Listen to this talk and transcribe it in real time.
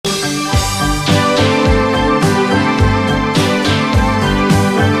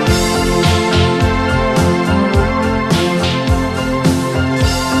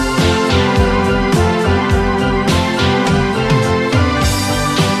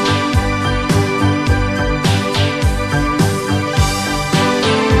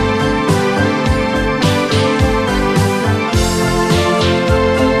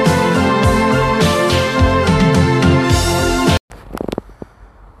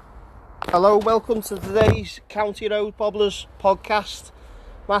Hello, welcome to today's County Road Bobblers podcast.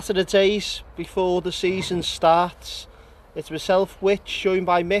 Matter of days before the season starts. It's myself, Witch, joined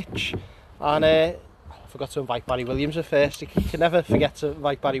by Mitch, and I forgot to invite Barry Williams at first. You can never forget to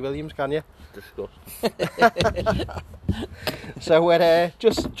invite Barry Williams, can you? Disgusting. So we're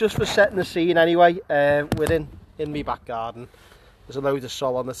just for setting the scene anyway. We're in my back garden. There's a load of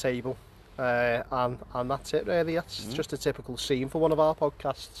sol on the table. And that's it really. That's just a typical scene for one of our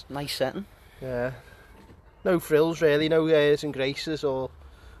podcasts. Nice setting. Yeah. No frills really, no airs and graces or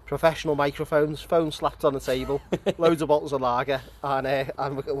professional microphones. Phone slapped on the table, loads of bottles of lager, and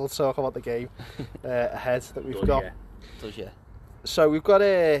we'll talk about the game ahead that we've got. Does yeah. So we've got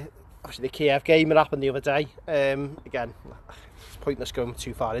obviously the Kiev game that happened the other day. Again, it's pointless going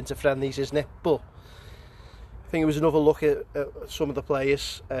too far into friendlies, isn't it? But I think it was another look at some of the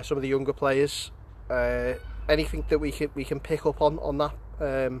players, some of the younger players. Anything that we can pick up on that?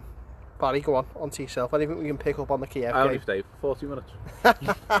 Barry, go on to yourself. Anything we can pick up on the Kiev game? I only stayed for 40 minutes.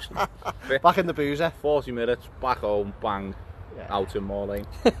 Back in the boozer. 40 minutes, back home, bang, out in Moor Lane.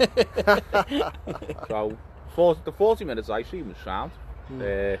 So, the 40 minutes I see was sound.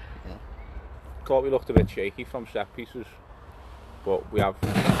 Thought we looked a bit shaky from set pieces, but we have.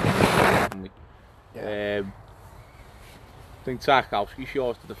 I think Tarkowski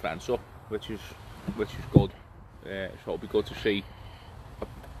shores the defence up, which is good. So it'll be good to see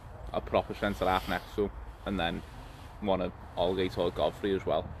a proper centre half next to him, and then one of Holgate or Godfrey as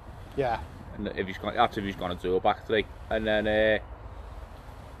well. Yeah. And if he's going to do a back three, and then I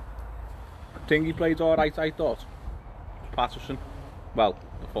think he played all right. I thought Patterson. Well,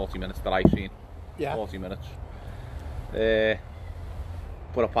 the 40 minutes that I seen. Yeah. 40 minutes.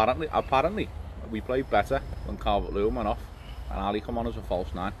 But apparently, we played better when Calvert-Lewin went off, and Ali come on as a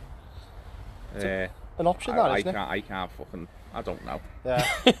false nine. An option, isn't it? I can't fucking. I don't know. Yeah.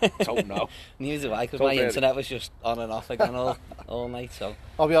 Don't know. Neither do I, because my internet was just on and off again all night. So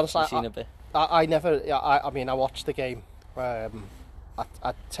I'll be honest. I never. I mean, I watched the game. I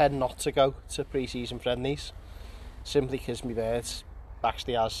tend not to go to pre-season friendlies, simply because my bird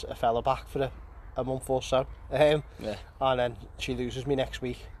actually has a fella back for a month or so. And then she loses me next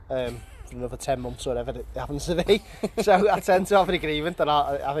week. For another 10 months or whatever it happens to be. So I tend to have an agreement that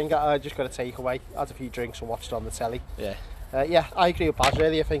I think I just got to take away, had a few drinks and watched it on the telly. Yeah, I agree with Baz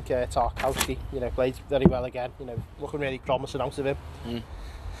really. I think Tarkowski, played very well again, looking really promising out of him.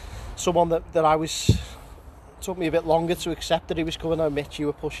 Someone that took me a bit longer to accept that he was coming on. Mitch, you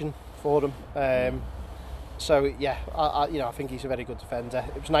were pushing for him. So yeah, I think he's a very good defender.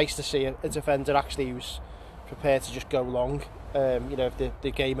 It was nice to see a defender actually who's prepared to just go long. If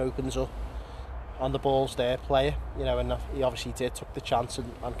the game opens up and the ball's there, player, and he obviously took the chance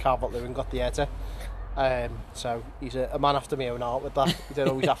and Calvert-Lewin got the header. So he's a man after my own heart with that. You don't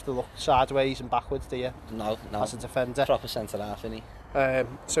always have to look sideways and backwards, do you? No. As a defender. Proper centre half, isn't he?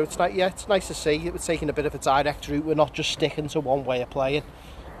 So it's nice to see. We're taking a bit of a direct route. We're not just sticking to one way of playing.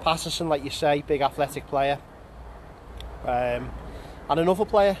 Patterson, like you say, big athletic player. And another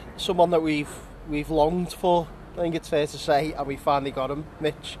player, someone that we've longed for, I think it's fair to say, and we finally got him,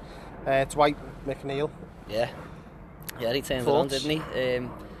 Mitch. Dwight McNeil. Yeah, he turned it on, didn't he?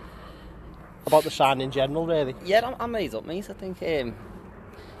 About the sign in general, really. Yeah, I'm made up, mate. I think, you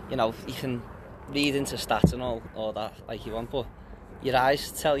can read into stats and all that like you want, but your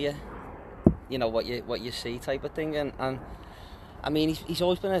eyes tell you, what you see type of thing. And I mean, he's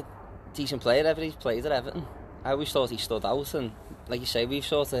always been a decent player ever he's played at Everton. I always thought he stood out, and like you say, we've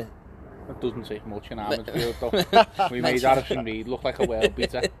sort of. It doesn't take much in our midfield though. We made Harrison Reed look like a world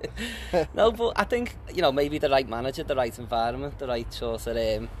beater. No, but I think, maybe the right manager, the right environment, the right sort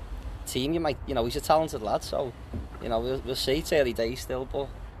of team, you might, he's a talented lad, so, we'll see. It's early days still, but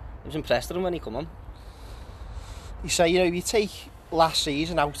I was impressed with him when he come on. You say, if you take last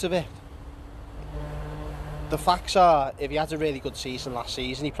season out of it, the facts are, if he had a really good season last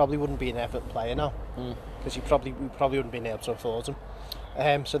season, he probably wouldn't be an Everton player now, because we probably wouldn't been able to afford him.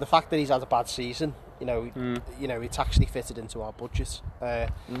 So the fact that he's had a bad season, it's actually fitted into our budget.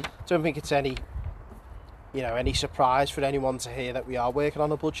 Don't think it's any surprise for anyone to hear that we are working on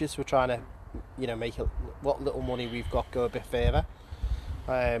a budget. We're trying to, make what little money we've got go a bit further.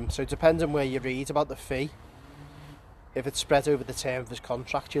 So depending where you read about the fee, if it's spread over the term of his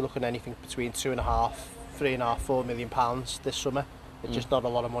contract, you're looking at anything between £2.5, £3.5, £4 million this summer. It's just not a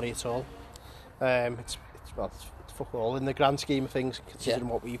lot of money at all. It's fuck all in the grand scheme of things, considering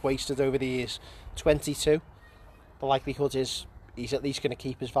what we've wasted over the years. 22, the likelihood is he's at least going to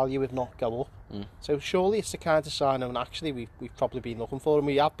keep his value, if not go up. So surely it's the kind of sign, and actually we've probably been looking for him.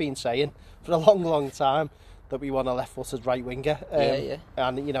 We have been saying for a long time that we want a left-footed right winger. Yeah.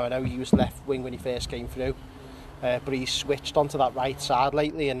 And you know, I know he was left wing when he first came through, but he's switched onto that right side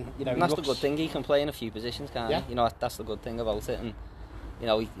lately, and you know, and that's the good thing. He can play in a few positions, can't Yeah. he? You know, that's the good thing about it. And you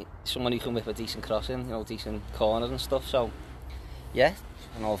know, someone who can whip a decent crossing, you know, decent corner and stuff. So yeah,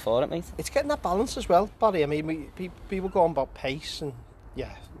 I'm all for it, mate. It's getting that balance as well, Barry. I mean, people go on about pace, and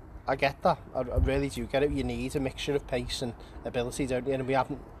yeah, I get that. I really do get it. You need a mixture of pace and ability, don't you? And we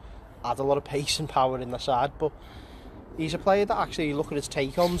haven't had a lot of pace and power in the side, but he's a player that actually, you look at his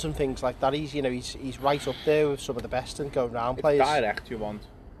take-ons and things like that, he's right up there with some of the best and going round It's players. direct you want,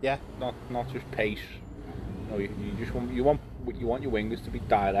 Yeah, not just pace. No, you just want your wingers to be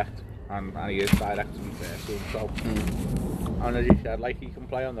direct, and he is direct to be fair to him. So, and as you said, like, he can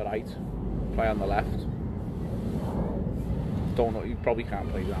play on the right, play on the left. Don't know, he probably can't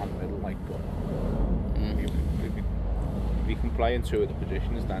play down the middle, like, but if he can play in two of the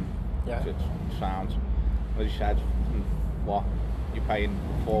positions, then yeah. it's sound. As you said, what you're paying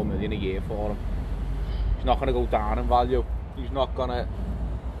 $4 million a year for him. He's not going to go down in value. He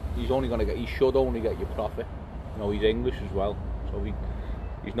should only get your profit. You know, he's English as well, so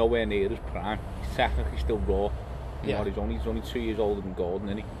he's nowhere near his prime. He's technically still raw. You know, he's only 2 years older than Gordon,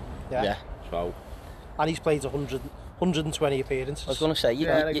 isn't he? Yeah. So, And he's played 120 appearances. I was going to say,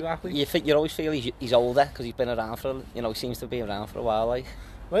 exactly. You always feel he's older because he's been around he seems to be around for a while, like.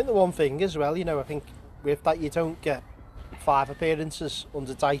 I think the one thing as well, you know, I think with that you don't get 5 appearances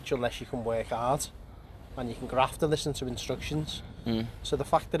under Dyche unless you can work hard and you can graft and listen to instructions. So the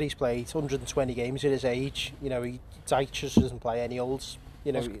fact that he's played 120 games at his age, you know, Dyche just doesn't play any olds.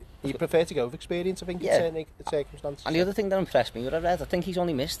 You know, he'd prefer to go with experience, I think, in certain circumstances. And the other thing that impressed me, what I read, I think he's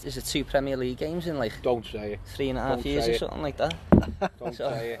only missed is 2 Premier League games in like don't say it. 3.5 years or something like that. Don't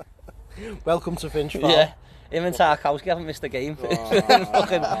say it. Welcome to Finch Farm. Yeah, him and Tarkowski haven't missed a game.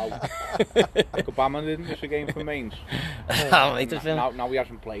 Obama didn't miss a game for Mainz. Now he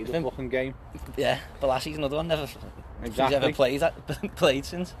hasn't played a fucking game. Yeah, Bolassi's another one, never Exactly. he's ever played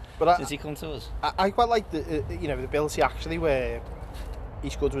since he come to us. I quite like the the ability actually where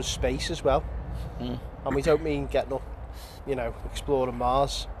he's good with space as well. And we don't mean getting up, you know, exploring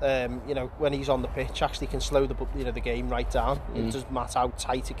Mars. You know, when he's on the pitch, actually can slow the game right down. It doesn't matter how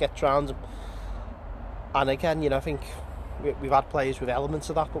tight it gets round him. And again, you know, I think we've had players with elements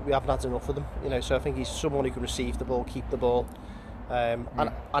of that, but we haven't had enough of them. You know, so I think he's someone who can receive the ball, keep the ball.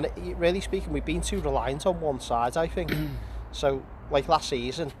 And really speaking, we've been too reliant on one side, I think. So, like last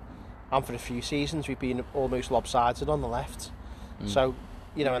season, and for a few seasons, we've been almost lopsided on the left. So,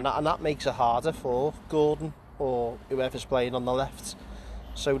 you know, and that makes it harder for Gordon or whoever's playing on the left.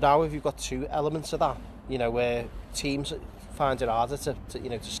 So now if you've got 2 elements of that, you know, where teams find it harder to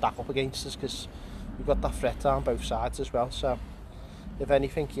stack up against us because we've got that threat down both sides as well. So if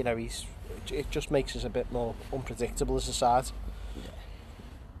anything, you know, it just makes us a bit more unpredictable as a side.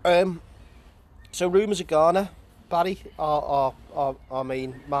 So rumours of Ghana, Barry, our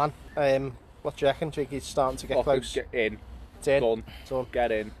main man. What do you reckon? Do you think he's starting to get close? Get in. Done.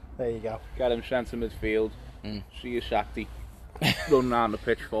 Get in. There you go. Get him centre midfield. See you Shakti. Run around the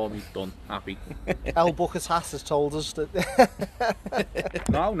pitch for me. Done. Happy. El Bucketas has told us that.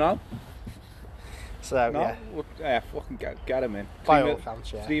 No. So yeah, fucking get him in. By all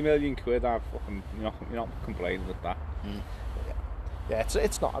accounts, yeah. £3 million. You're not complaining with that. Yeah,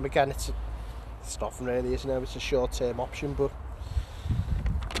 it's not. And again, it's nothing really, isn't it? It's a short-term option, but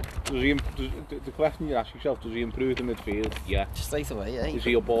the question you ask yourself: does he improve the midfield? Yeah. Straight away, yeah. Is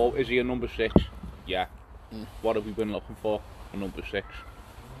he a number 6? Yeah. What have we been looking for? A number 6.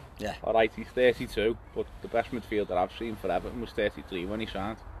 Yeah. All right, he's 32, but the best midfielder I've seen for Everton was 33 when he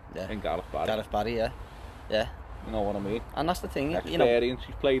signed. Yeah. In Gareth Barry. Gareth Barry, yeah. You know what I mean? And that's the thing, Experience, you know.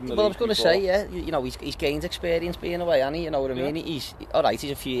 he's played in the Well, I league was going to before. say, yeah, you know, he's gained experience being away, hasn't he? You know what I mean? He's alright,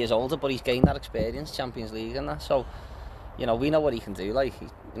 he's a few years older, but he's gained that experience, Champions League and that. So, you know, we know what he can do. Like, you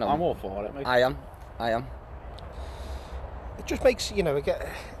know, I'm all for it, mate. I am. it just makes, you know,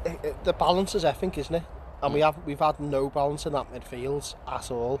 the balance is everything, isn't it? And we've had no balance in that midfield at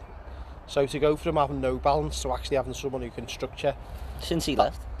all. So to go from having no balance to actually having someone who can structure. Since he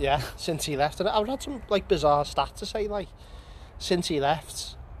left. Yeah, since he left. And I've had some like bizarre stats to say, like, since he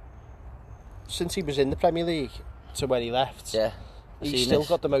left, since he was in the Premier League to when he left, Yeah. he's still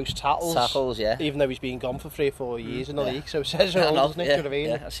got the most tackles, yeah. even though he's been gone for 3 or 4 years in the league. So it says it all, doesn't it? Do you know what I mean?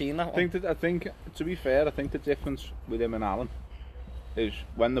 Yeah, I've seen that one. I think, to be fair, I think the difference with him and Alan is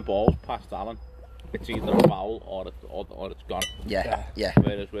when the ball's past Alan, it's either a foul or it's gone. Yeah.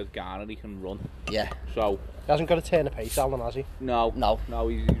 Whereas with Garner, he can run. Yeah. So He hasn't got a turn of pace, Alan, has he? no,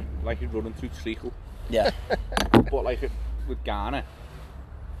 he's running through treacle. Yeah. But like with Garner,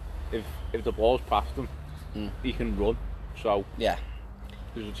 if the ball's past him, he can run. So Yeah.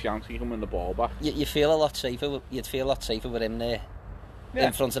 there's a chance he can win the ball back. You feel a lot safer. You'd feel a lot safer with him there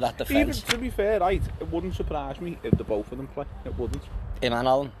in front of that Even, defence. to be fair, right, it wouldn't surprise me if the both of them play. It wouldn't. Him and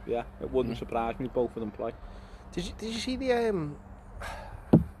Alan. Yeah, it wouldn't surprise me if both of them play. Did you see the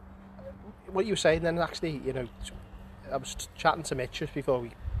what you were saying then? Actually, you know, I was chatting to Mitch just before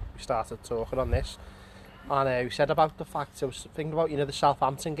we started talking on this, and he said about the fact, I was thinking about, you know, the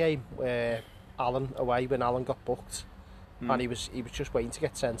Southampton game where Alan away, when Alan got booked, and he was just waiting to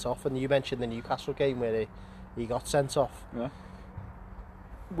get sent off, and you mentioned the Newcastle game where he got sent off. Yeah.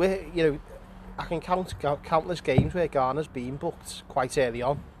 Where, you know, I can count countless games where Garner's been booked quite early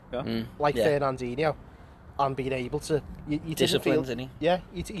on, Yeah. like Yeah. Fernandinho, and being able to, you didn't Disciplined, feel, didn't he? yeah,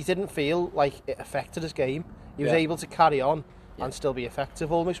 he didn't feel like it affected his game. He was Yeah. able to carry on Yeah. and still be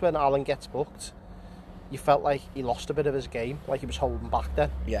effective. Almost when Alan gets booked, you felt like he lost a bit of his game, like he was holding back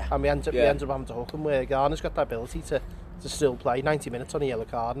then. Yeah. And we ended up Yeah. having to hook him, where Garner's got the ability to still play 90 minutes on a yellow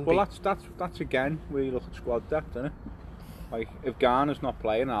card. And Well, be, that's again where you look at squad depth, isn't it? Like, if Garner's not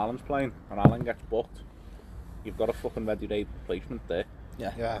playing and Alan's playing, and Alan gets booked, you've got a fucking ready-made replacement there.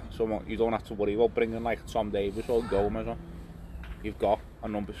 yeah. So you don't have to worry about bringing like Tom Davis or Gomez on. You've got a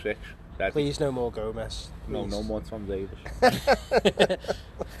number 6. Ready. Please, no more Gomez. No Please. more Tom Davis.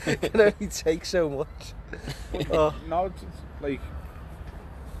 It can only take so much. Oh. No, it's like,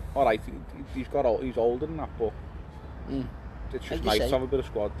 all right, he's older than that, but it's just Like you nice say. to have a bit of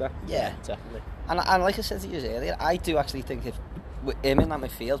squad depth. Yeah. Definitely. And like I said to you earlier, I do actually think if with him in that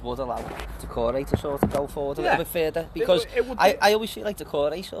midfield would allow Decore to sort of go forward a Yeah. little bit further, because It would I always feel like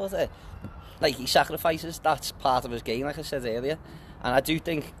Decore sort of, like, he sacrifices that part of his game, like I said earlier, and I do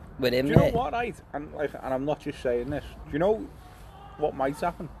think with him Do you know there, what, right? And I'm not just saying this. Do you know what might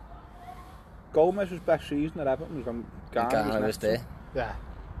happen? Gomez's best season at Everton was when Garner Garner was there. Yeah.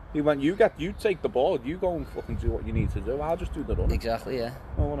 He went, you take the ball, you go and fucking do what you need to do. I'll just do the run. Exactly, yeah.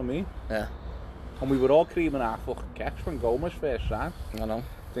 You know what I mean? Yeah, And we were all creaming our fucking kecks when Gomez first signed, I know.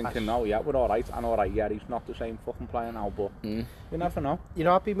 thinking, no, yeah, we're all right. And all right, yeah, he's not the same fucking player now, but you never know. You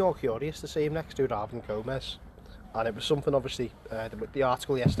know, I'd be more curious to see him next to rather than Gomez. And it was something, obviously, the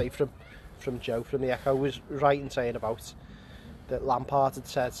article yesterday from Joe from the Echo was writing, saying about that Lampard had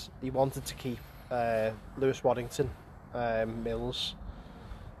said he wanted to keep Lewis Waddington, Mills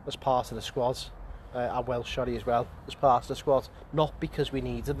as part of the squad, and Welsh as well as part of the squad, not because we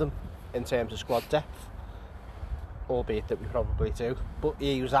needed them in terms of squad depth, albeit that we probably do, but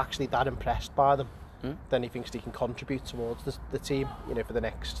he was actually that impressed by them. Then he thinks he can contribute towards the team, you know,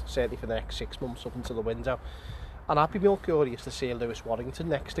 certainly for the next 6 months up until the window. And I'd be more curious to see Lewis Waddington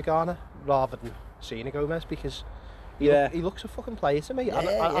next to Garner rather than seeing Gomez, because he looks a fucking player to me.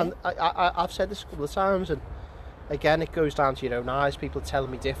 And I've said this a couple of times, and again, it goes down to your own eyes. People are telling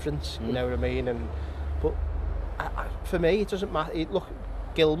me different, you know what I mean? But for me, it doesn't matter. Look,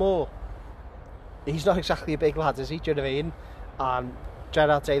 Gilmore, he's not exactly a big lad, is he? Do you know what I mean? And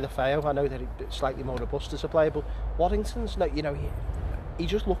Gerard Deulofeu, I know that he's slightly more robust as a player, but Waddington's, you know, he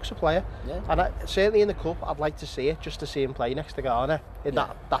just looks a player. Yeah. And certainly in the cup, I'd like to see it, just to see him play next to Garner in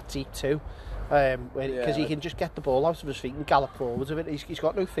that deep too. Because he can just get the ball out of his feet and gallop forwards with it. He's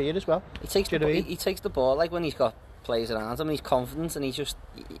got no fear as well. He takes he takes the ball like when he's got players around him, and he's confident, and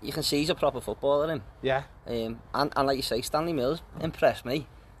you can see he's a proper footballer, him. Yeah. And like you say, Stanley Mills impressed me.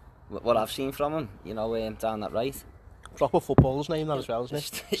 What I've seen from him, you know, down that right. Proper footballer's name that as well, isn't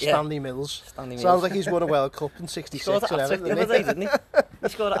it? Yeah. Stanley Mills. Stanley Mills. Sounds like he's won a World Cup in He '66 scored a or hat-trick the other day, didn't he? He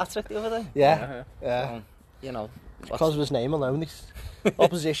scored a hat-trick the other day. Yeah. You know, Because of his name alone, the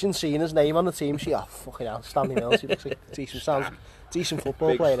opposition seeing his name on the team, fucking hell, Stanley Mills, he looks like a decent football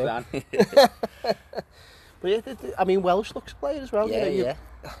Big player. Stan. But yeah, I mean, Welsh looks a player as well. Yeah, you know,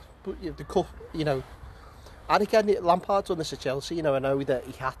 yeah. But the cup, you know, and again, Lampard's done this at Chelsea. You know, I know that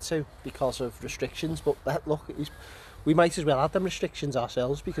he had to because of restrictions, but look, we might as well have them restrictions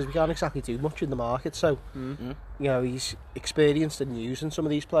ourselves, because we can't exactly do much in the market. So, you know, he's experienced and using some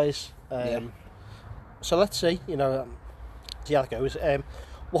of these players. So let's see, you know, see how it goes.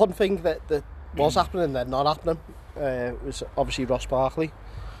 One thing that was happening and then not happening was obviously Ross Barkley.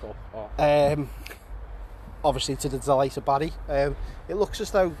 Obviously, to the delight of Barry. It looks as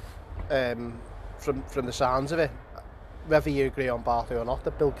though, from the sounds of it, whether you agree on Barkley or not,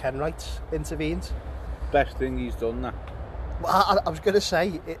 that Bill Kenwright intervened. Best thing he's done, that. I was going to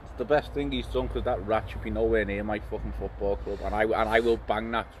say it. The best thing he's done, because that rat should be nowhere near my fucking football club, and I will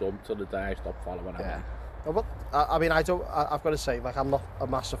bang that drum till the day I stop following him. Yeah. Well, I mean, I've got to say, like, I'm not a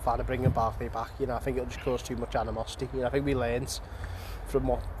massive fan of bringing Barkley back. You know, I think it'll just cause too much animosity. You know, I think we learned from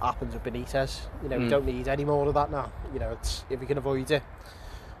what happened with Benitez. You know, we don't need any more of that now. You know, it's if we can avoid it.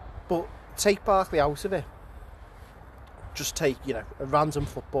 But take Barkley out of it, just take, you know, a random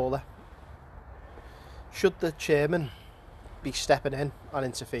footballer. Should the chairman be stepping in and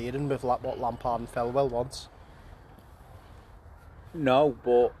interfering with like what Lampard and Felwell want? No,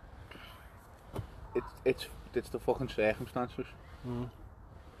 but it's the fucking circumstances.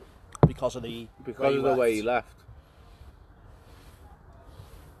 Because of the way he left.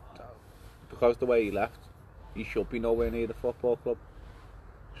 Because the way he left, he should be nowhere near the football club.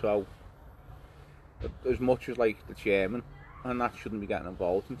 So, as much as like the chairman and that shouldn't be getting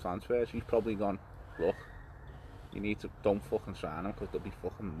involved in transfers, he's probably gone, look, you need to, don't fucking sign him because there'll be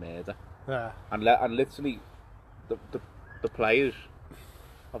fucking murder. Yeah. And literally, the players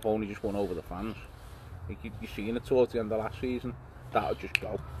have only just won over the fans. Like you seen it towards the end of last season, that'll just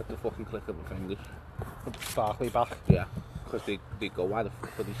go at the fucking click of the fingers. Barkley back. Yeah, because they go, why the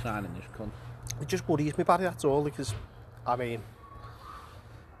fuck are they signing this cunt? It just worries me, Barry, that's all, because, I mean,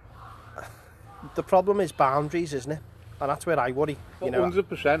 the problem is boundaries, isn't it? And that's where I worry. You know,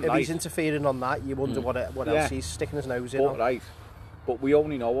 100%. if he's interfering on that, you wonder what else he's sticking his nose in on. Right, but we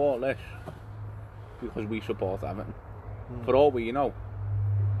only know all this because we support Everton. For all we know,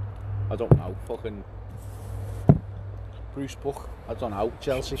 I don't know, fucking Bruce Buck. I don't know.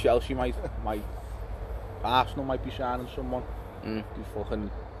 Chelsea might Arsenal might be signing someone. Who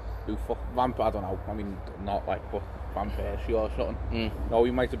fucking Van, I don't know. I mean, not like, but Van Persie or something. No,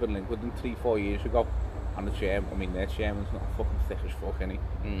 he might have been linked with them 3-4 years ago. And the chairman, I mean, their chairman's not fucking thick as fuck, innit?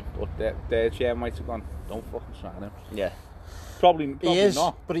 But their chairman might have gone, don't fucking sign him. Yeah. Probably He is,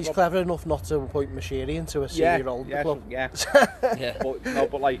 not. but he's clever enough not to appoint Mashiri into a senior role. Yeah. But no,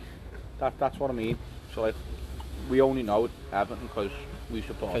 but like that's what I mean. So like, we only know Everton because we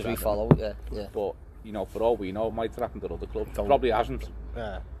support. Because we follow, yeah. But you know, for all we know, it might have happened at other clubs. Probably hasn't.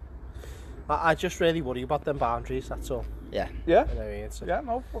 Yeah. I just really worry about them boundaries. That's all. Yeah. Yeah. You know, it's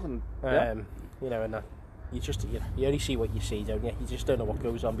no fucking. You know, and you only see what you see, don't you? You just don't know what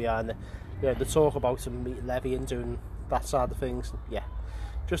goes on behind the. You know, the talk about him meeting Levy and doing that side of things. Yeah.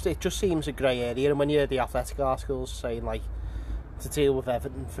 It just seems a grey area, and when you hear the Athletic articles saying like to deal with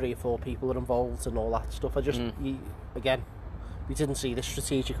Everton, 3 or 4 people are involved and all that stuff. Again, we didn't see the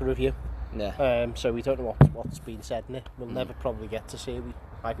strategic review. Yeah. So we don't know what's been said in it. We'll never probably get to see.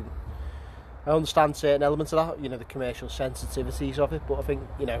 I understand certain elements of that, you know, the commercial sensitivities of it, but I think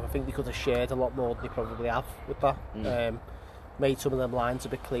they could have shared a lot more than they probably have with that. Made some of them lines a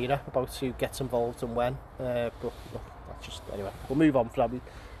bit clearer about who gets involved and when. But look, that's just, anyway, we'll move on from that. We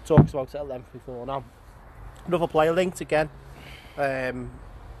talked about it at length before now. Another player linked again.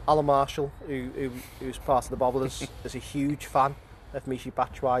 Alan Marshall, who's part of the Bobblers, is a huge fan of Michy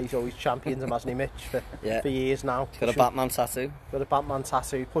Batshuayi. He's always championed him, hasn't he, Mitch, for years now. He's got a Batman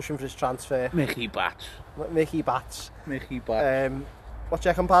tattoo. Pushing for his transfer. Mickey Bats. What do you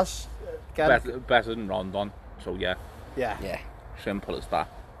reckon, Paz? Better than Rondon, so yeah. Yeah. Simple as that.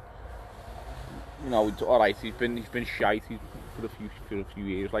 You know, all right. He's been shite for a few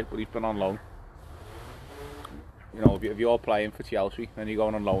years, like, but he's been on loan. You know, if you're playing for Chelsea and you're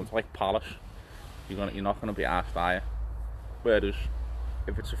going on loan to like Palace, you're not going to be asked, are you? Whereas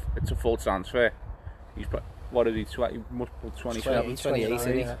if it's a full transfer, what are he? 27,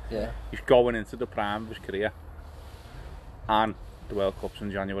 28, yeah. He's going into the prime of his career, and the World Cup's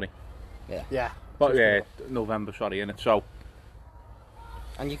in January. Yeah. But November, innit? So.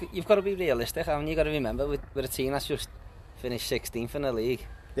 And you've got to be realistic, haven't you? You've got to remember, with a team that's just finished 16th in the league,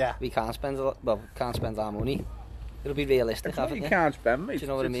 we can't spend our money. It'll be realistic, haven't you? You can't spend, mate. Do you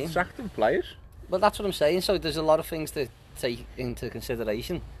know what I mean? It's attractive players. Well, that's what I'm saying. So there's a lot of things to take into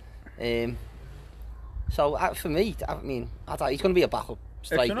consideration. So for me, I mean, he's going to be a backup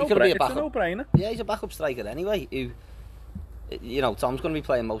striker. It's a no-brainer. Yeah, he's a backup striker anyway. Who, you know, Tom's going to be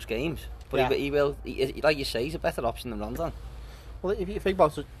playing most games, but he will. Like you say, he's a better option than Rondon. Well, if you think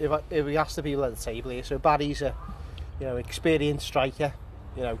about it, if we ask the people at the table here, so Barry's a, experienced striker,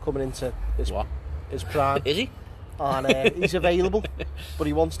 coming into his prime. Is he? And he's available, but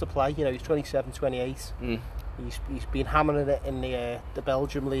he wants to play. He's 27, 28. He's been hammering it in the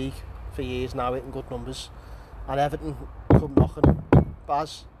Belgium league for years now, hitting good numbers. And Everton come knocking.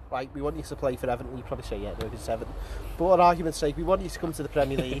 Baz, right, we want you to play for Everton. You probably say, yeah, no, it's Everton. But for argument's sake, we want you to come to the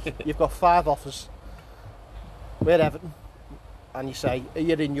Premier League. You've got 5 offers. We're Everton. And you say, are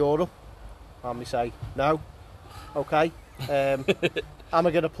you in Europe? And we say, no. Okay. Am I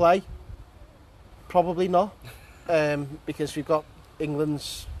going to play? Probably not. Because we've got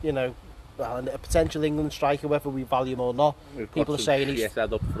England's, a potential England striker, whether we value him or not. People are saying he's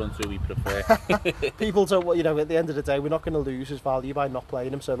head up front who we prefer. People don't, at the end of the day, we're not going to lose his value by not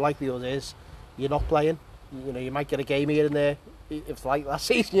playing him. So likelihood is you're not playing. You might get a game here and there if it's like last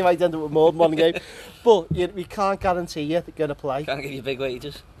season, you might end up with more than one game. But we can't guarantee you they're going to play. Can't give you big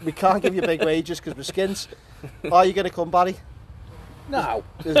wages. We can't give you big wages because we're skins. Are you going to come, Barry? No.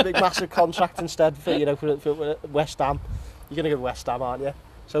 There's a big massive contract instead for West Ham. You're going to go to West Ham, aren't you?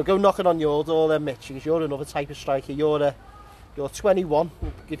 So go knocking on your door then, Mitch, because you're another type of striker. You're 21.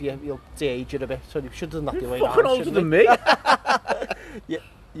 We'll give you'll de-age it a bit. So you should have done that the way around. Fucking older than me.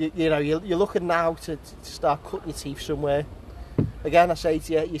 You're looking now to start cutting your teeth somewhere. Again, I say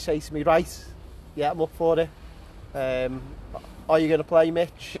to you, you say to me, right, yeah, I'm up for it. Are you going to play,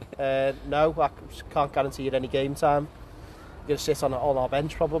 Mitch? No, I can't guarantee you any game time. You're going to sit on our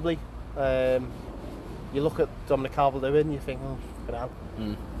bench probably. You look at Dominic Calvert-Lewin and you think, oh, fucking hell.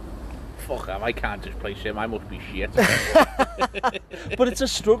 Fuck him, I can't just play sim, I must be shit. But it's a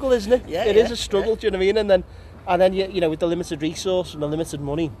struggle, isn't it? Yeah, it is a struggle, do you know what I mean? And then you know, with the limited resource and the limited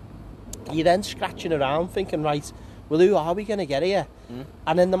money, you're then scratching around thinking, right, well, who are we going to get here?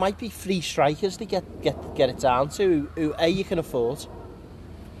 And then there might be 3 strikers to get it down to who A, you can afford,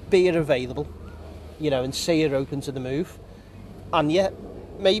 B, are available, you know, and C, are open to the move. And yet,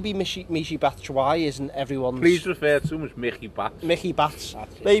 maybe Michy Batshuayi isn't everyone's... Please refer to him as Mickey Bats. Mickey Bats.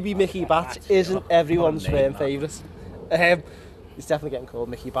 Maybe Mickey Bats isn't everyone's firm favourite. He's definitely getting called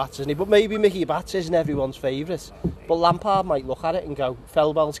Mickey Bats, isn't he? But maybe Mickey Bats isn't everyone's favourite. But Lampard might look at it and go,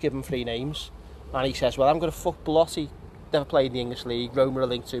 Feldwell's given 3 names. And he says, well, I'm going to fuck Belotti. Never played in the English League. Roma are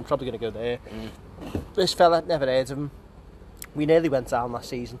linked to him. Probably going to go there. This fella, never heard of him. We nearly went down last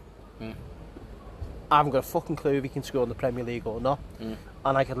season. I haven't got a fucking clue if he can score in the Premier League or not.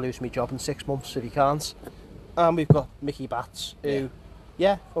 And I could lose my job in 6 months if he can't. And we've got Mickey Bats, who,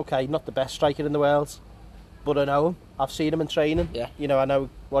 okay, not the best striker in the world, but I know him. I've seen him in training. Yeah. You know, I know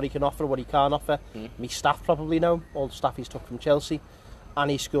what he can offer, what he can't offer. My staff probably know him, all the staff he's took from Chelsea.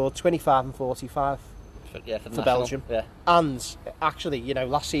 And he scored 25 and 45 for Belgium. Yeah. And actually, you know,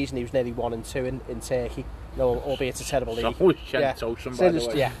 last season he was nearly 1 and 2 in Turkey. No, albeit a terrible league. So Shentosun, by the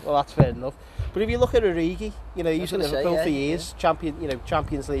way. Yeah, well, that's fair enough. But if you look at Origi, you know, he was at Liverpool for years, yeah.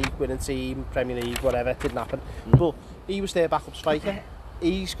 Champions League, winning team, Premier League, whatever, didn't happen. But he was their backup striker.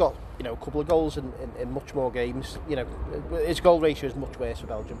 He's got, you know, a couple of goals in much more games. You know, his goal ratio is much worse for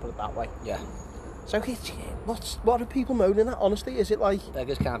Belgium, put it that way. Yeah. So what are people moaning at? Honestly, is it like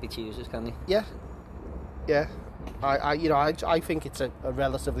beggars can't be choosers, can they? Yeah. Yeah. I think it's a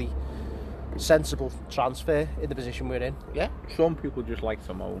relatively sensible transfer in the position we're in. Yeah. Some people just like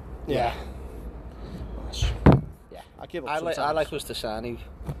to moan. Yeah. Yeah. I give up. I like us to sign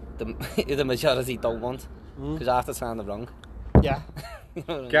who the majority don't want, because half the time they're wrong. Yeah. You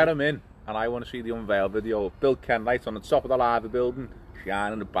know what I mean? Get him in, and I want to see the unveil video of Bill Kenwright on the top of the Liver building,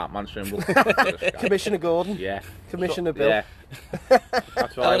 shining the Batman symbol. Commissioner Gordon. Yeah. Commissioner Bill. Yeah.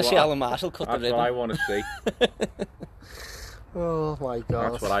 That's what I want to see Alan Marshall cut the ribbon. That's what I want to see. Oh my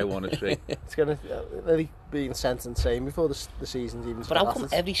God. That's what I want to see. It's going to really be in sense insane before the season's even But started. how come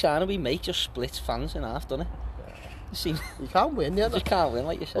every signing we make just splits fans in half, doesn't it? You can't win, yeah. You just can't win,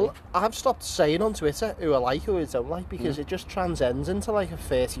 like you say. Well, I've stopped saying on Twitter who I like, who I don't like, because it just transcends into like a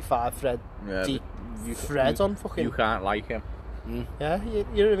 35 thread deep thread on fucking... You can't like him. Yeah, you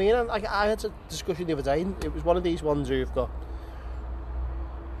know what I mean? And I had a discussion the other day, and it was one of these ones who've got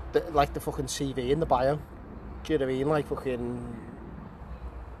the fucking CV in the bio. Do you know what I mean? Like fucking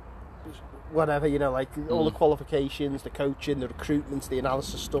whatever, you know, like all the qualifications, the coaching, the recruitment, the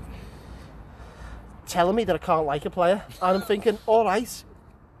analysis stuff, telling me that I can't like a player, and I'm thinking, all right,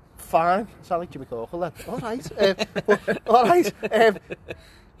 fine. I sound like Jimmy Corkle then. All right, all right.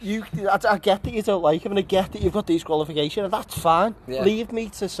 I get that you don't like him, and I get that you've got these qualifications, and that's fine. Yeah. Leave me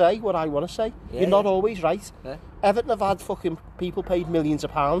to say what I want to say. Yeah, You're not always right. Yeah. Everton have had fucking people paid millions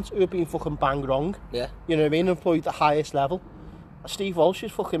of pounds who have been fucking bang wrong. Yeah. You know what I mean? Employed at the highest level. Steve Walsh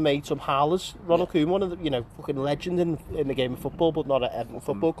has fucking made some howlers. Ronald Koeman, one of the, fucking legend in the game of football, but not at Everton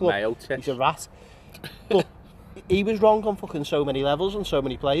Football Club. He's a rat. But he was wrong on fucking so many levels and so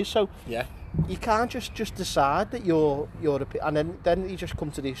many players. So Yeah. you can't just decide that you're and then you just come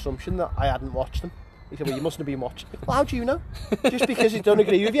to the assumption that I hadn't watched them. He said, well, you mustn't have been watching. Well, how do you know? Just because he don't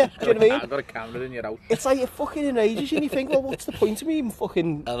agree with you. Do you know what I mean? I've got a camera in your house. It's like you're fucking enrages and you think, well, what's the point of me even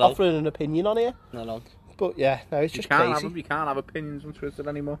fucking offering an opinion on here? No. But yeah, no, it's You just can't crazy. have them. You can't have opinions on Twitter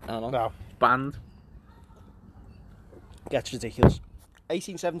anymore. No. No, It's banned. gets ridiculous.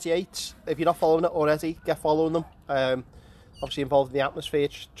 1878, if you're not following it already, get following them. Obviously involved in the atmosphere,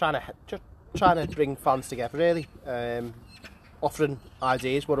 just trying to bring fans together really. Offering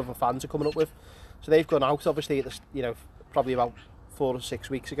ideas what other fans are coming up with. So they've gone out obviously at this, probably about 4 or 6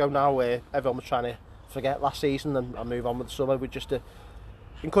 weeks ago now, where everyone was trying to forget last season and move on with the summer, with just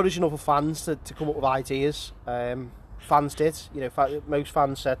encouraging other fans to come up with ideas. fans did. You know, most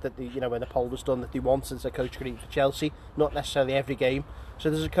fans said that when the poll was done, that they wanted a coach greeting for Chelsea, not necessarily every game. So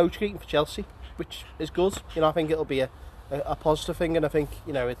there's a coach greeting for Chelsea, which is good. You know, I think it'll be a positive thing, and I think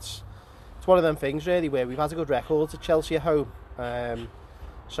it's one of them things really where we've had a good record at Chelsea at home.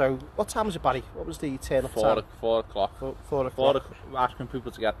 So what time was it, Barry? What was the turn up time? 4 o'clock. 4 o'clock. Asking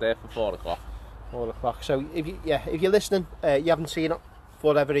people to get there for 4 o'clock. 4 o'clock. So if you're listening, you haven't seen it for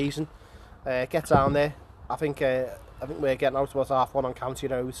whatever reason, get down there. I think we're getting out about 1:30 on County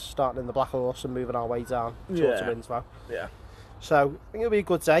Road, starting in the Black Horse and moving our way down towards Winslow. Yeah. So I think it'll be a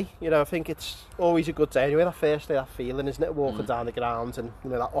good day. You know, I think it's always a good day anyway. That first day, that feeling, isn't it? Walking down the ground and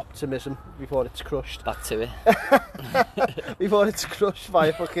that optimism before it's crushed. Back to it. Before it's crushed by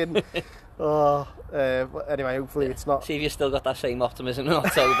a fucking. Anyway, hopefully it's not. See if you still got that same optimism in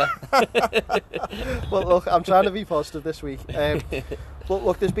October. Well, look, I'm trying to be positive this week. But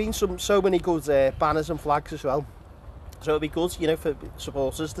look, there's been so many good banners and flags as well. So it'll be good, for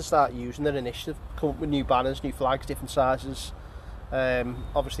supporters to start using their initiative, come up with new banners, new flags, different sizes.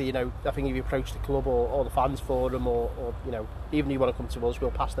 Obviously, I think if you approach the club or the fans forum or even if you want to come to us,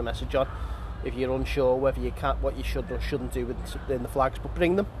 we'll pass the message on. If you're unsure whether you can, what you should or shouldn't do in the flags, but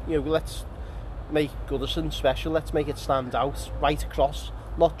bring them. Let's make Goodison special. Let's make it stand out right across,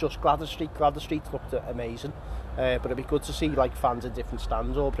 not just Gladys Street. Gladys Street looked amazing, but it'd be good to see like fans in different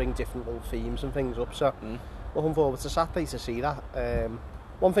stands or bring different little themes and things up. So looking forward to Saturday to see that.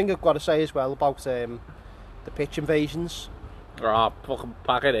 One thing I've got to say as well about the pitch invasions. Fucking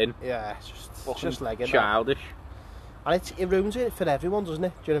pack it in. Yeah, it's just legging. Childish. And it ruins it for everyone, doesn't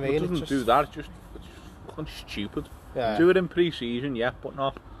it? Do you know what I mean? It doesn't do that. It's just fucking stupid. Yeah. Do it in pre-season, yeah, but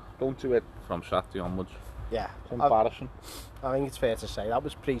don't do it from Saturday onwards. Yeah, it's embarrassing. I think it's fair to say that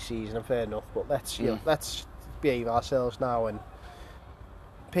was pre-season and fair enough. But let's behave ourselves now and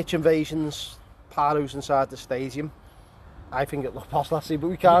pitch invasions, paros inside the stadium. I think it looked possible, but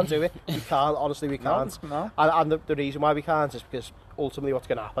we can't do it. We can't, honestly, we can't. No. And the reason why we can't is because ultimately what's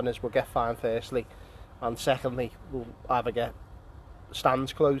going to happen is we'll get fined firstly, and secondly we'll either get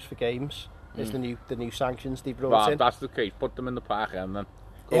stands closed for games. Is the new sanctions they've brought in. That's the case. Put them in the park end then.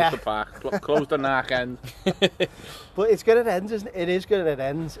 Close the park. Close the narc end. But it's going to end, isn't it? It is going to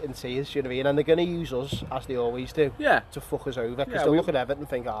end in tears, you know what I mean? And they're going to use us, as they always do, to fuck us over. Because they'll look at Everton and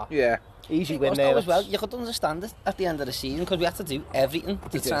think, easy win there. As well, you could understand it at the end of the season because we had to do everything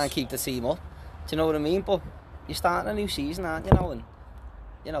to try and keep the team up. Do you know what I mean? But you're starting a new season, aren't you now? And,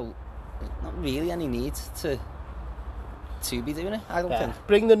 not really any need to be doing it, I don't think.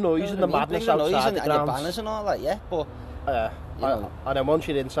 Bring the noise and the madness outside the ground. And your banners and all that, but... and then once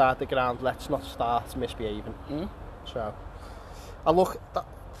you're inside the ground, let's not start misbehaving. So, and look,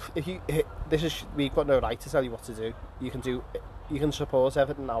 we've got no right to tell you what to do. You can support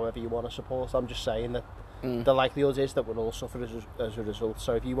Everton however you want to support. I'm just saying that the likelihood is that we'll all suffer as a result.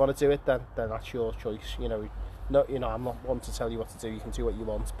 So if you want to do it, then that's your choice. I'm not one to tell you what to do. You can do what you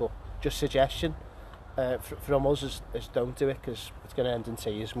want, but just suggestion from us is don't do it because it's going to end in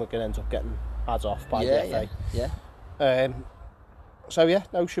tears and we're going to end up getting ads off by the FA. So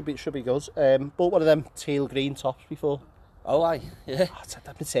should be good. Bought one of them teal green tops before. Oh, aye, yeah. It's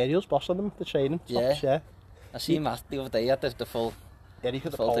that materials boss on them, the training tops, yeah. I seen Matt the other day at the full. Yeah, he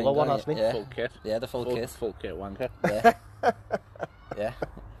got the polo one, hasn't he? Yeah. Full kit. Yeah, the full kit. Full kit wanker. Yeah.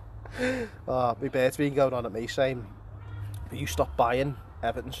 My bird's been going on at me saying, you stop buying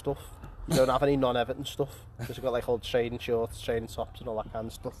Everton stuff. You don't have any non-Everton stuff because you've got like old training shorts, training tops and all that kind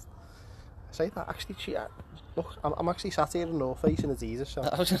of stuff. I say that actually, look, I'm actually sat here in North Face in Adidas. So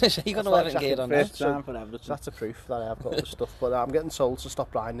I was going to say, you got no Everton gear on now. So that's the proof that I have got all the stuff. But I'm getting told to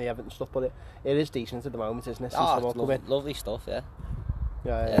stop buying the Everton stuff. But it is decent at the moment, isn't it? It's lovely stuff,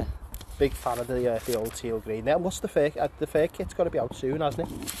 yeah. Big fan of the old teal green. Now, what's the fair kit's got to be out soon,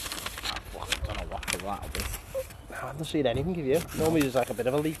 hasn't it? I don't know what for that'll be. I haven't seen anything, have you? Normally there's like a bit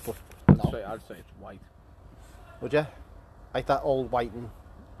of a leak, but no. I'd say it's white. Would you? Like that old white and...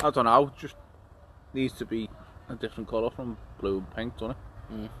 I don't know, just needs to be a different colour from blue and pink, doesn't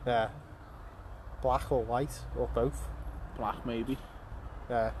it? Yeah. Black or white, or both. Black maybe.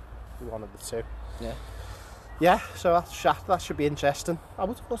 Yeah, one of the two. Yeah. Yeah, so that should be interesting. I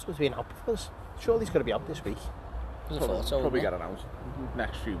would have thought it was being out because surely it's going to be out this week. Probably get announced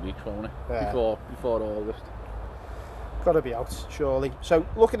next few weeks, won't it? Yeah. Before August. Got to be out, surely. So,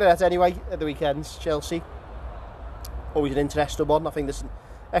 looking at it anyway, at the weekends, Chelsea. Always an interesting one. I think there's an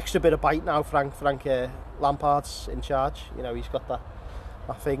extra bit of bite now. Frank Lampard's in charge. He's got that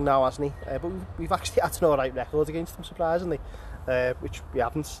thing now, hasn't he? But we've actually had an alright record against them, surprisingly. Which we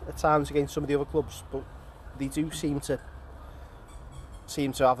haven't at times against some of the other clubs. But they do seem to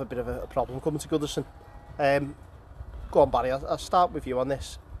have a bit of a problem coming to Goodison. Go on, Barry, I'll start with you on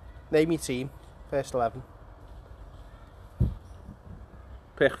this. Name your team, first 11.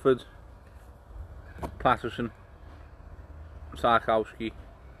 Pickford, Patterson, Tarkowski,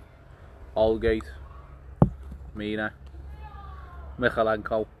 Holgate, Mina,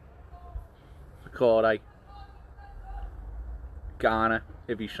 Michalenko, Corey, Garner,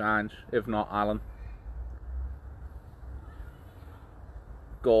 if he shines, if not Allen,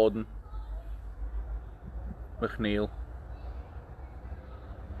 Gordon, McNeil,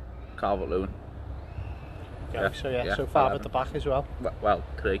 Calvert-Lewin. Yeah. So 5 at the back as well. Well,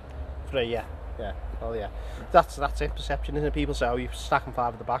 3. 3, yeah. Well, yeah. That's it. Perception, isn't it? People say, oh, you're stacking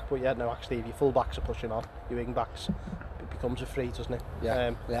 5 at the back, but yeah, no, actually, if your full backs are pushing on, your wing backs, it becomes a 3, doesn't it?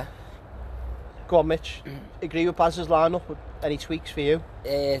 Yeah. Go on, Mitch. Agree with Baz's lineup? Any tweaks for you?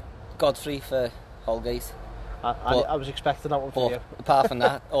 Godfrey for Holgate. I was expecting that one for you. Apart from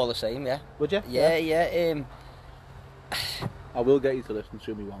that, all the same, yeah. Would you? Yeah. I will get you to listen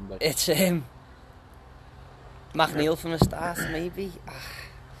to me one day. It's McNeil from the start, maybe.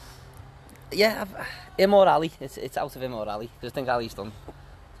 Him or Ali. It's out of him or Ali. Because I think Ali's done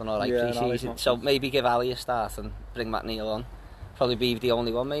alright pre-season. So maybe give Ali a start and bring McNeil on. Probably be the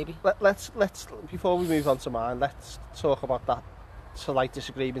only one, maybe. Let's before we move on to mine, let's talk about that slight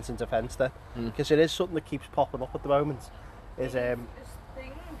disagreement in defence then, because it is something that keeps popping up at the moment.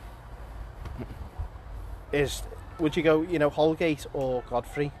 Is would you go, Holgate or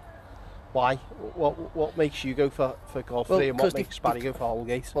Godfrey? Why? What makes you go for Godfrey, and what makes Barry go for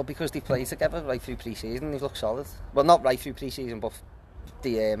Holgate? Well, because they played together right through pre-season. They look solid. Well, not right through pre-season, but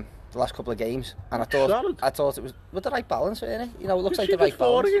the last couple of games, and I thought it was with the right balance, really. It looks like the right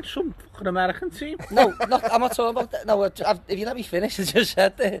balance. Against some fucking American team. No, I'm not talking about that. No, if you let me finish, I just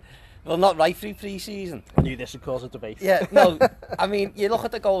said that. Well, not right through pre-season. I knew this would cause a debate. Yeah, no, I mean, you look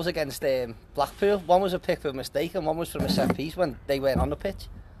at the goals against Blackpool. One was a pick for mistake, and one was from a set piece when they weren't on the pitch.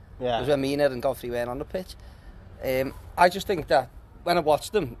 Yeah. It was when Mina and Godfrey weren't on the pitch. I just think that when I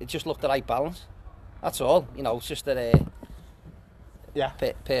watched them, it just looked the right balance. That's all. It's just a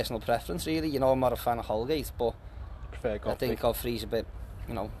personal preference, really. I'm not a fan of Holgate, but I prefer Godfrey. I think Godfrey's a bit,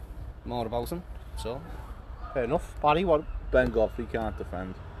 more about him. So. Fair enough. Barry, what? Ben Godfrey can't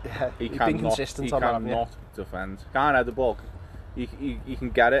defend. Yeah, he's been consistent on that. He cannot defend. Can't head the ball. He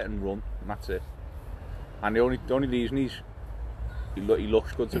can get it and run, and that's it. And the only reason he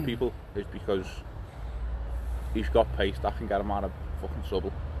looks good to people is because he's got pace that can get him out of fucking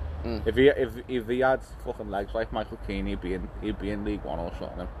trouble. If he had fucking legs like Michael Keane, he'd be in League One or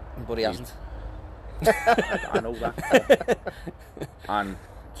something. But he hasn't. I know that. And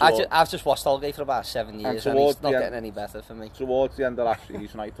I've just watched Holgate for about 7 years, and he's not getting any better for me. Towards the end of last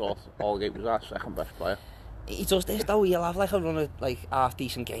season, I thought Holgate was our second best player. He does this though. He'll have like a run of half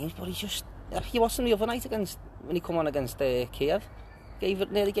decent games, but you watched him the other night when he come on against Kiev.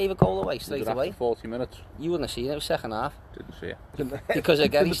 Nearly gave a goal away straight away. 40 minutes. You wouldn't have seen it. It was second half. Didn't see it. Because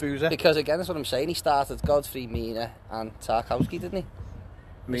again, that's what I'm saying. He started Godfrey, Mina, and Tarkowski, didn't he?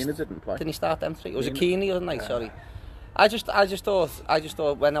 Mina didn't play. Didn't he start them 3? It was a Keane the other night. Sorry. I just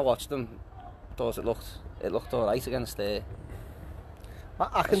thought when I watched them, it looked all right against the.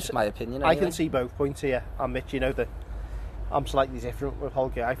 That's my opinion. Anyway. I can see both points here. And Mitch, that I'm slightly different with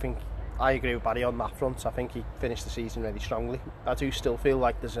Holgate. I agree with Barry on that front. I think he finished the season really strongly. I do still feel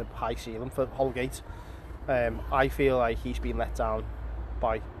like there's a high ceiling for Holgate. I feel like he's been let down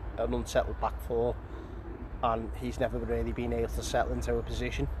by an unsettled back four, and he's never really been able to settle into a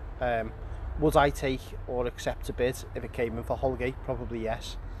position. Would I take or accept a bid if it came in for Holgate? Probably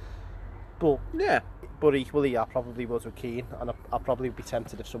yes. But equally, I probably would with Keane, and I'd probably be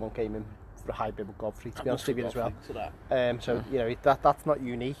tempted if someone came in for a high bid with Godfrey, to be honest with you as well. So that's not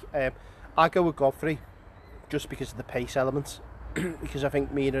unique. I go with Godfrey just because of the pace element, because I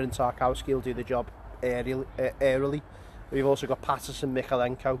think Mina and Tarkowski will do the job aerially. We've also got Patterson,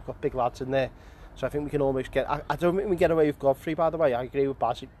 Michalenko, got big lads in there, so I think we can almost get. I don't think we get away with Godfrey, by the way. I agree with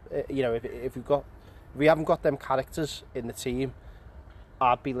Baz. If we haven't got them characters in the team,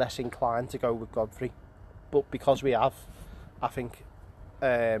 I'd be less inclined to go with Godfrey. But because we have, I think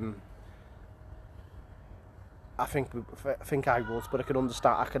I would, but I can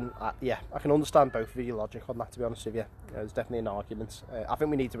understand. I can understand both of your logic on that. To be honest with you, there's definitely an argument. I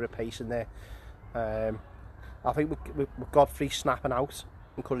think we need a bit of pace in there. I think with Godfrey snapping out,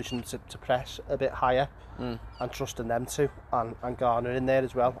 encouraging them to press a bit higher, and trusting them to, and Garner in there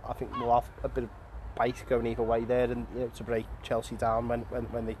as well. I think we'll have a bit of bite going either way there, and to break Chelsea down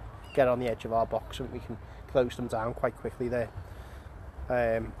when they get on the edge of our box, and we can close them down quite quickly there.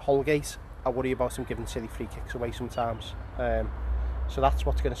 Holgate, I worry about him giving silly free kicks away sometimes. So that's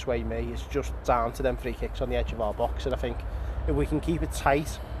what's going to sway me. It's just down to them free kicks on the edge of our box, and I think if we can keep it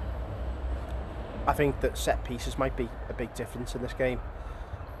tight, I think that set pieces might be a big difference in this game.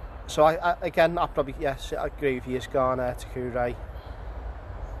 So I probably, yes, I agree with you. It's Garner, Takure.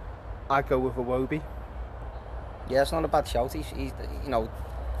 I'd go with Iwobi. Yeah, it's not a bad shout. He's you know,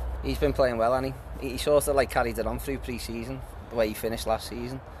 he's been playing well, and he sort of like carried it on through pre-season, the way he finished last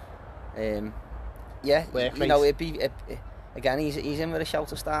season. Yeah, you know, again, he's in with a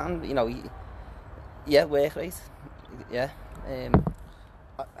shout of starting. You know, work rate. Yeah.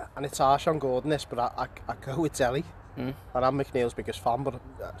 And it's harsh on Gordon this, but I go with Zelly. And I'm McNeil's biggest fan, but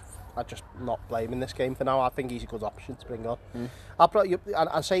I'm just not blaming this game for now. I think he's a good option to bring on.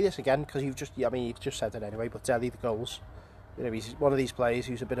 I'll say this again because you've just said it anyway. But Zelly, the goals, you know, he's one of these players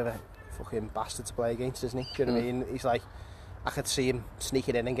who's a bit of a fucking bastard to play against, isn't he? Do you know what I mean? He's like, I could see him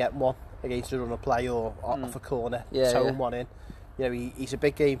sneaking in and getting one against a run of play or off a corner, towing one in. You know, he's a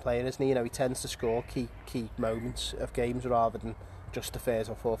big game player, isn't he? You know, he tends to score key moments of games rather than just the third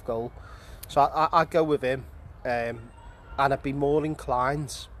or fourth goal. So I'd go with him, and I'd be more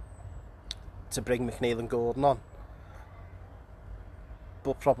inclined to bring McNeil and Gordon on,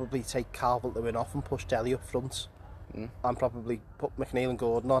 but probably take Calvert-Lewin off and push Dele up front, and probably put McNeil and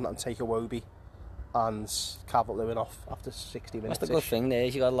Gordon on and take Iwobi and Calvert-Lewin off after 60 minutes. That's the good thing there,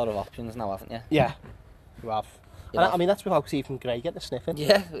 is you got a lot of options now, haven't you? Yeah, you have. And I mean, that's without Stephen Gray getting a sniff in.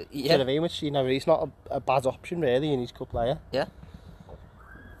 Yeah. Do you know what I mean? Which, you know, he's not a bad option really, and he's a good player. Yeah.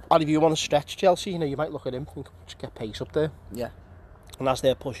 And if you want to stretch Chelsea, you know, you might look at him and just get pace up there. Yeah. And as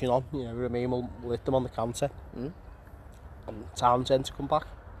they're pushing on, you know, Remain will hit them on the counter. And Townsend to come back.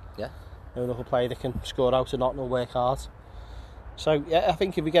 Yeah. You know, another player that can score out and not work hard. So, yeah, I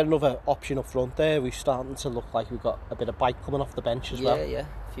think if we get another option up front there, we're starting to look like we've got a bit of bite coming off the bench as well. Yeah.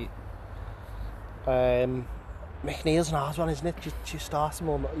 McNeil's an hard one, isn't it? Just start him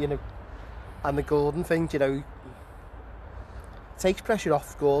on, you know. And the Gordon thing, you know, takes pressure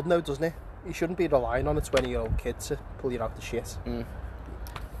off Gordon though, doesn't it? You shouldn't be relying on a 20-year-old kid to pull you out the shit.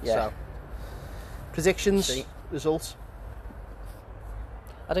 Yeah. So, predictions, results.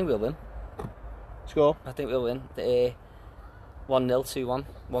 I think we'll win. Score. I think we'll win. 1-0, 2-1.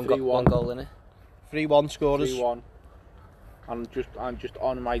 One goal in it. 3-1 scorers. 3-1. I'm just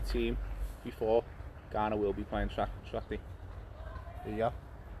on my team before. Ghana will be playing Saturday. There you go.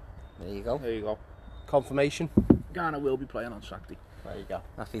 There you go. Confirmation. Ghana will be playing on Saturday. There you go.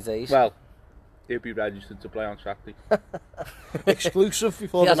 Happy days. Well, he'll be registered to play on Saturday. Exclusive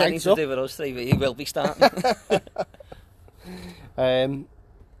before the night's up. He has anything to do with us three, but he will be starting.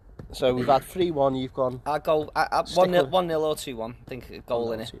 So we've had 3-1, you've gone... I'll go 1-0 or 2-1. I think a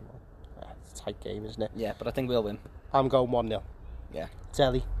goal in it. Yeah, it's a tight game, isn't it? Yeah, but I think we'll win. I'm going 1-0. Yeah.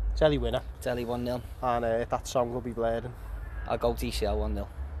 Dele winner. Dele 1-0. And that song will be blaring. I'll go DCL 1-0.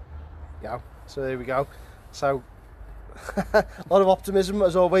 Yeah, so there we go. So, a lot of optimism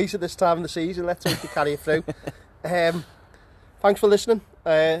as always at this time of the season. Let's hope to carry it through. Thanks for listening.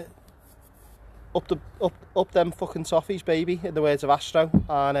 Up them fucking toffees, baby, in the words of Astro.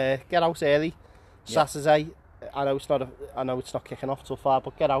 And get out early. Saturday. I know it's not kicking off till 5,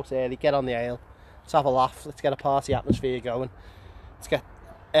 but get out early, get on the ale. Let's have a laugh. Let's get a party atmosphere going. Let's get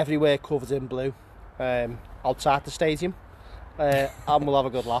everywhere covered in blue. Outside the stadium. And we'll have a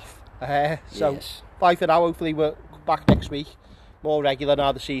good laugh. So, bye for now. Hopefully we're back next week. More regular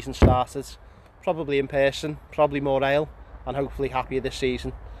now the season started. Probably in person, probably more ale, and hopefully happier this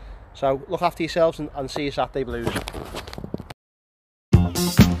season. So, look after yourselves and see you Saturday Blues.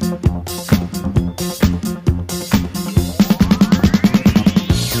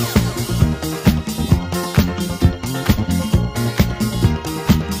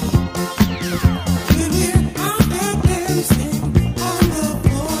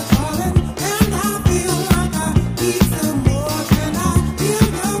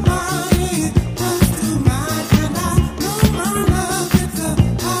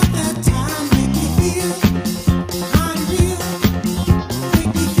 I'm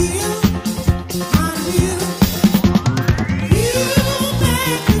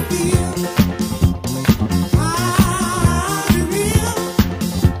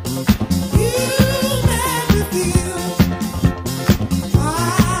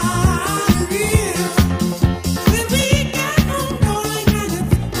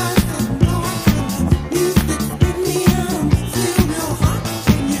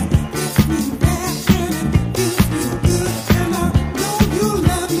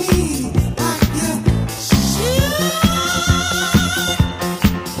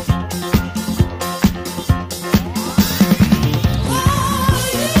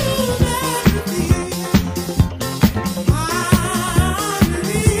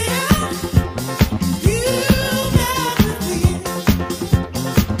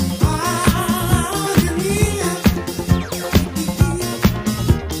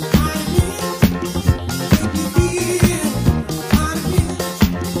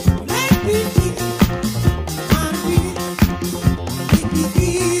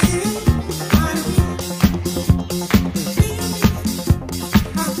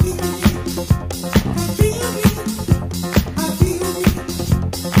Bye.